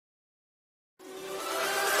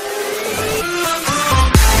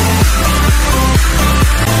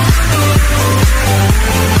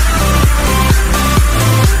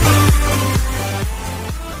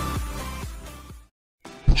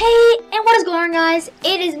going, guys?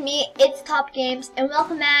 It is me, it's Top Games, and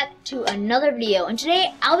welcome back to another video. And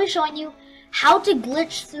today I'll be showing you how to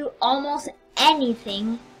glitch through almost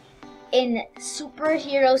anything in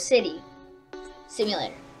Superhero City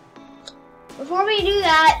Simulator. Before we do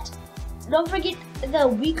that, don't forget the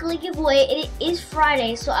weekly giveaway. It is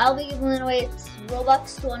Friday, so I'll be giving away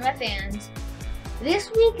Robux to one of my fans.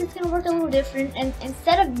 This week it's gonna work a little different, and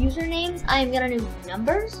instead of usernames, I'm gonna do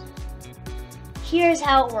numbers. Here's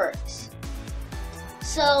how it works.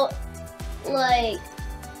 So, like,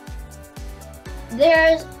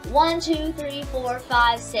 there's 1, 2, 3, 4,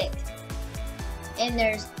 5, 6, and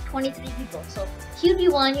there's 23 people. So he would be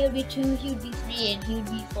 1, he would be 2, he would be 3, and he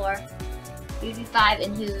would be 4, he would be 5,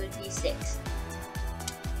 and he would be 6.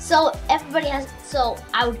 So everybody has. So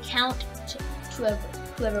I would count to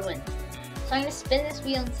whoever wins. So I'm gonna spin this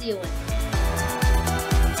wheel and see who wins.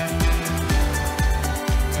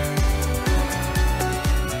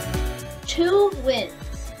 Two wins.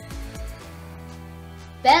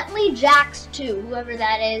 Bentley Jacks 2, whoever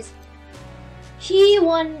that is, he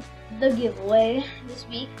won the giveaway this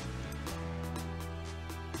week.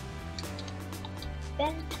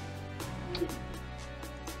 Bentley.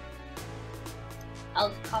 I'll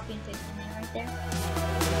just copy and paste the name right there.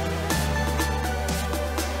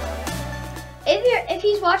 If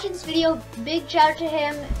he's watching this video, big shout out to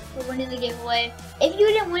him for winning the giveaway. If you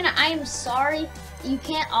didn't win, I am sorry. You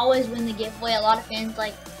can't always win the giveaway. A lot of fans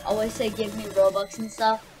always say give me Robux and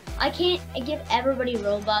stuff. I can't give everybody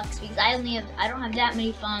Robux because I don't have that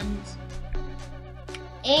many funds.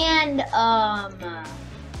 And I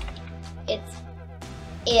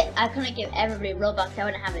couldn't give everybody Robux. I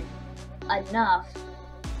wouldn't have enough.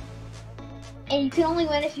 And you can only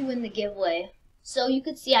win if you win the giveaway. So you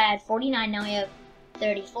could see I had 49, now we have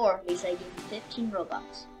 34 because I gave you 15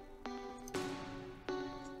 Robux.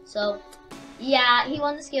 So yeah, he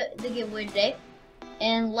won the giveaway today.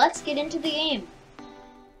 And let's get into the game.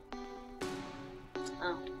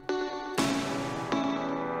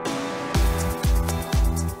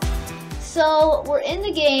 So we're in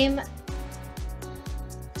the game.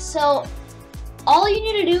 So all you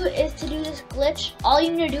need to do is to do this glitch. All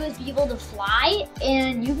you need to do is be able to fly,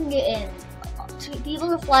 and you can get in. To be able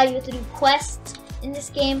to fly, you have to do quests in this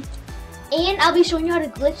game. And I'll be showing you how to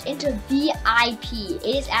glitch into VIP.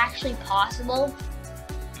 It is actually possible.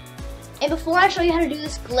 And before I show you how to do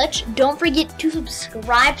this glitch, don't forget to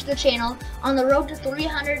subscribe to the channel on the road to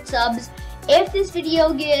 300 subs. If this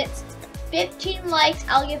video gets 15 likes,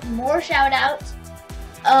 I'll give more shout outs.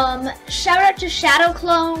 Shout out to Shadow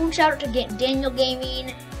Clone, shout out to Daniel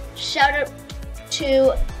Gaming, shout out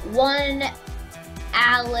to one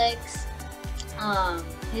Alex.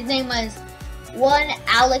 His name was One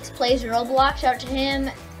Alex Plays Roblox, shout out to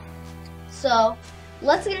him. So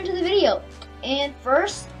let's get into the video. And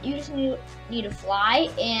first, you just need to fly,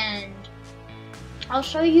 and I'll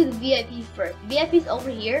show you the VIP first. VIP is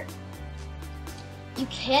over here. You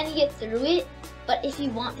can get through it, but if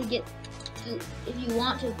you want to get to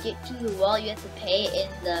the wall, you have to pay in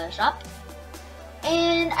the shop.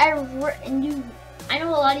 And I know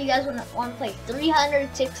a lot of you guys want to play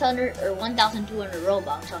 300, 600, or 1,200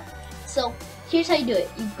 Robux. So here's how you do it.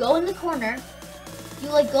 You go in the corner. You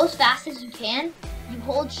go as fast as you can. You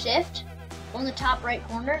hold shift on the top right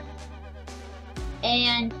corner,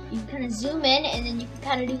 and you kind of zoom in, and then you can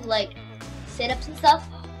kind of do sit-ups and stuff.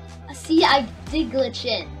 See, I did glitch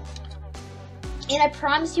in, and I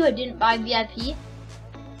promise you I didn't buy VIP.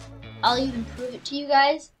 I'll even prove it to you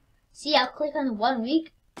guys. See, I'll click on the 1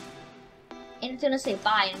 week, and it's gonna say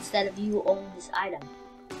buy instead of you own this item.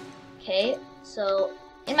 Okay, so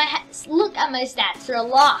in my look at my stats, they're a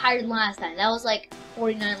lot higher than last time. That was like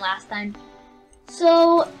 49 last time.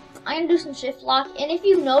 So I'm gonna do some shift lock, and if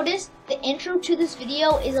you notice, the intro to this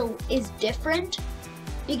video is different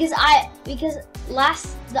because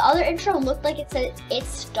the other intro looked like it said it's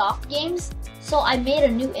stop games. So I made a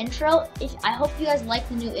new intro. I hope you guys like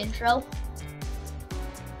the new intro.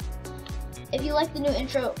 If you like the new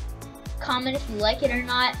intro, comment if you like it or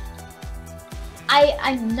not.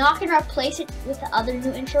 I'm not gonna replace it with the other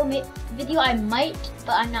new intro video. I might,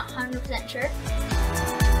 but I'm not 100% sure.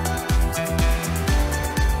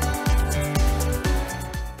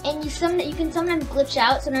 And you can sometimes glitch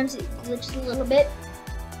out. Sometimes it glitches a little bit.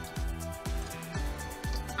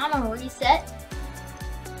 I'm gonna reset.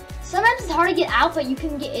 Sometimes it's hard to get out, but you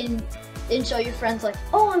can get in and show your friends oh,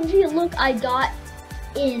 OMG, look, I got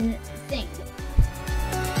in thing.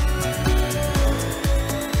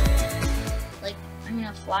 I'm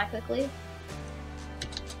gonna fly quickly.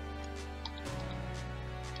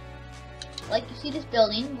 You see this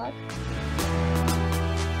building, look.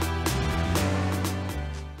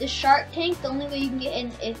 the shark tank, the only way you can get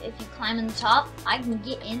in if you climb on the top. I can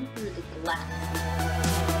get in through the glass.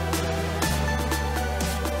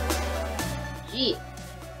 Gee.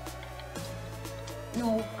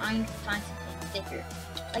 No, I need to find something thicker.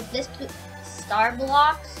 Like this star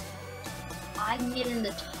blocks, I can get in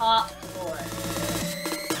the top floor.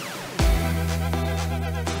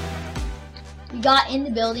 We got in the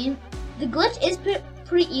building. The glitch is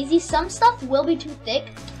pretty easy. Some stuff will be too thick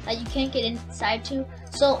that you can't get inside to.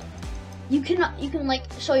 So you can like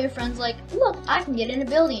show your friends like, look, I can get in a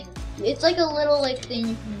building. It's like a little like thing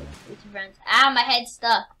you can do with your friends. Ah, my head's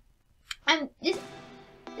stuck. This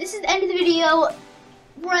is the end of the video.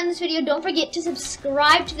 Before I end this video, don't forget to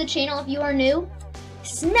subscribe to the channel if you are new.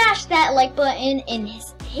 Smash that like button and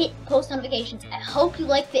hit post notifications. I hope you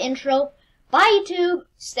liked the intro. Bye YouTube.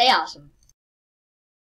 Stay awesome.